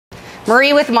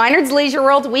Marie with Minard's Leisure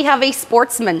World. We have a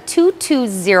Sportsmen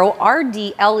 220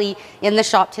 RDLE in the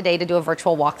shop today to do a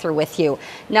virtual walkthrough with you.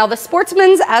 Now the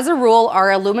Sportsmen's, as a rule,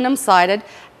 are aluminum sided.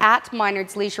 At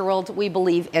Minard's Leisure World, we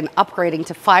believe in upgrading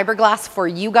to fiberglass for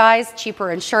you guys.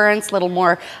 Cheaper insurance, a little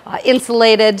more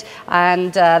insulated,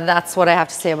 and that's what I have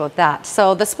to say about that.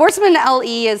 So the Sportsmen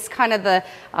LE is kind of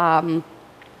the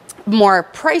more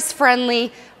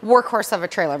price-friendly workhorse of a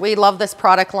trailer. We love this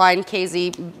product line.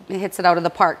 KZ hits it out of the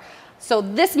park. So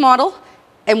this model,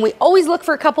 and we always look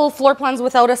for a couple of floor plans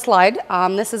without a slide.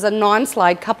 This is a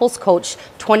non-slide couples coach,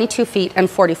 22 feet and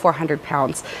 4,400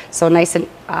 pounds. So nice and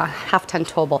half-ton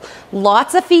towable.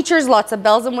 Lots of features, lots of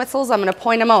bells and whistles. I'm going to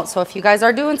point them out. So if you guys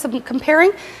are doing some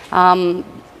comparing, well,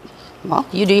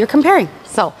 you do your comparing.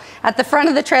 So at the front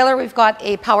of the trailer, we've got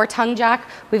a power tongue jack.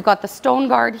 We've got the stone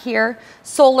guard here,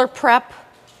 solar prep.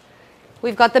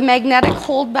 We've got the magnetic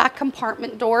hold back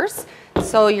compartment doors,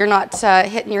 so you're not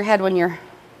hitting your head when you're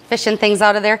fishing things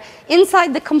out of there.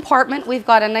 Inside the compartment, we've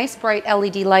got a nice bright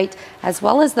LED light, as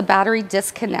well as the battery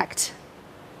disconnect.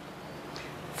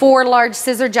 4 large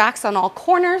scissor jacks on all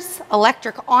corners,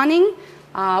 electric awning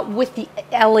with the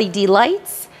LED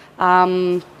lights.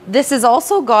 This has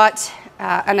also got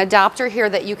an adapter here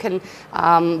that you can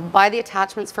buy the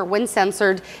attachments for wind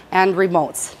censored and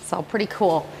remotes. So pretty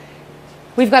cool.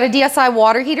 We've got a DSI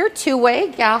water heater,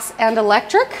 2-way, gas and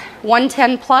electric,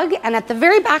 110 plug, and at the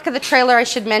very back of the trailer, I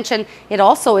should mention, it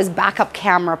also is backup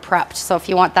camera prepped. So if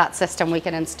you want that system, we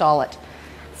can install it.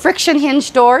 Friction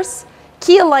hinge doors,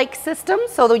 key-alike system,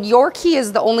 so your key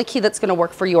is the only key that's going to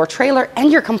work for your trailer and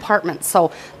your compartment.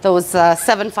 So those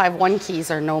 751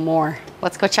 keys are no more.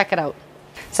 Let's go check it out.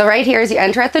 So right here, as you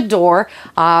enter at the door,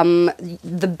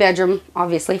 the bedroom,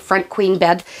 obviously, front queen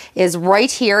bed is right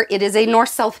here. It is a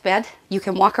north-south bed. You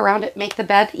can walk around it, make the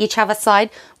bed, each have a side.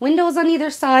 Windows on either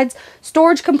sides,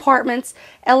 storage compartments,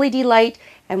 LED light.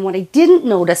 And what I didn't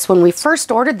notice when we first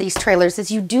ordered these trailers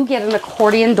is you do get an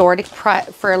accordion door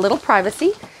for a little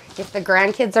privacy if the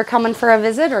grandkids are coming for a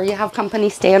visit or you have company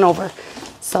staying over.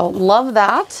 So love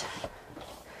that.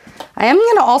 I am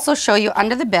going to also show you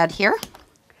under the bed here.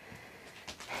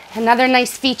 Another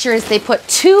nice feature is they put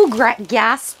 2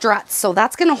 gas struts, so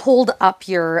that's going to hold up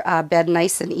your bed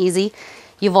nice and easy.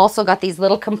 You've also got these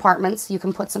little compartments. You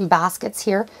can put some baskets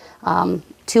here, 2 on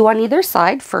either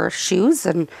side for shoes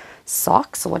and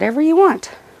socks, whatever you want.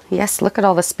 Yes, look at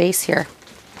all the space here.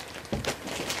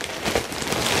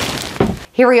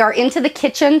 Here we are into the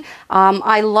kitchen.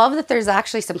 I love that there's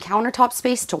actually some countertop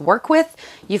space to work with.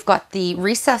 You've got the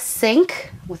recessed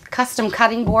sink with custom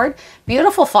cutting board.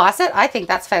 Beautiful faucet. I think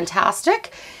that's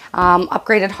fantastic.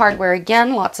 Upgraded hardware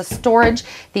again, lots of storage.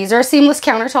 These are seamless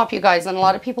countertop, you guys, and a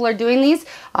lot of people are doing these.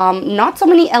 Not so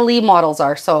many LE models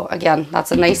are, so again,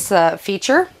 that's a nice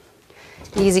feature.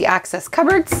 Easy access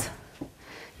cupboards.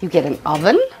 You get an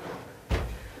oven.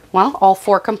 Well, all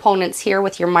 4 components here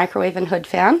with your microwave and hood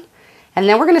fan. And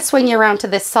then we're going to swing you around to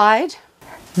this side.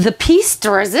 The piece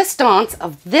de resistance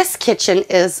of this kitchen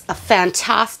is a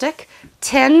fantastic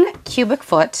 10 cubic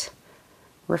foot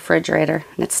refrigerator.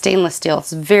 And it's stainless steel.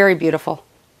 It's very beautiful.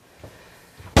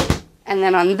 And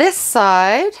then on this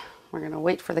side, we're going to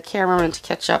wait for the cameraman to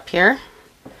catch up here.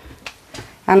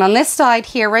 And on this side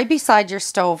here, right beside your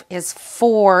stove, is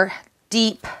 4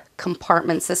 deep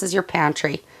compartments. This is your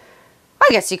pantry. I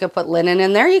guess you could put linen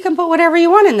in there. You can put whatever you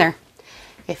want in there,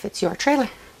 if it's your trailer.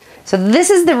 So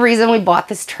this is the reason we bought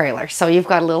this trailer. So you've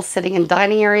got a little sitting and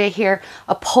dining area here,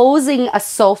 opposing a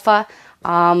sofa.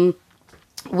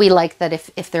 We like that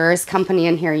if there is company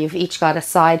in here, you've each got a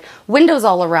side. Windows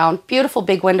all around, beautiful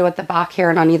big window at the back here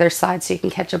and on either side so you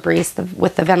can catch a breeze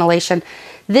with the ventilation.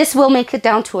 This will make it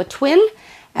down to a twin,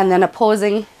 and then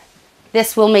opposing,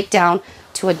 this will make down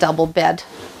to a double bed.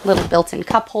 Little built-in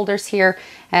cup holders here.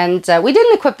 And we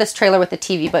didn't equip this trailer with a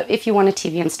TV, but if you want a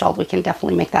TV installed, we can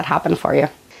definitely make that happen for you.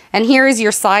 And here is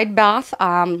your side bath.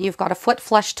 You've got a foot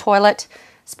flush toilet,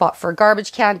 spot for a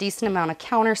garbage can, decent amount of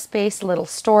counter space, little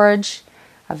storage,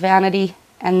 a vanity,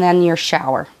 and then your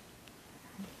shower.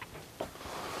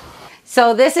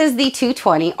 So this is the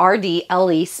 220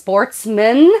 RDLE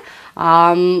Sportsmen.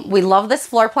 We love this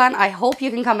floor plan. I hope you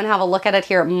can come and have a look at it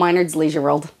here at Minard's Leisure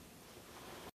World.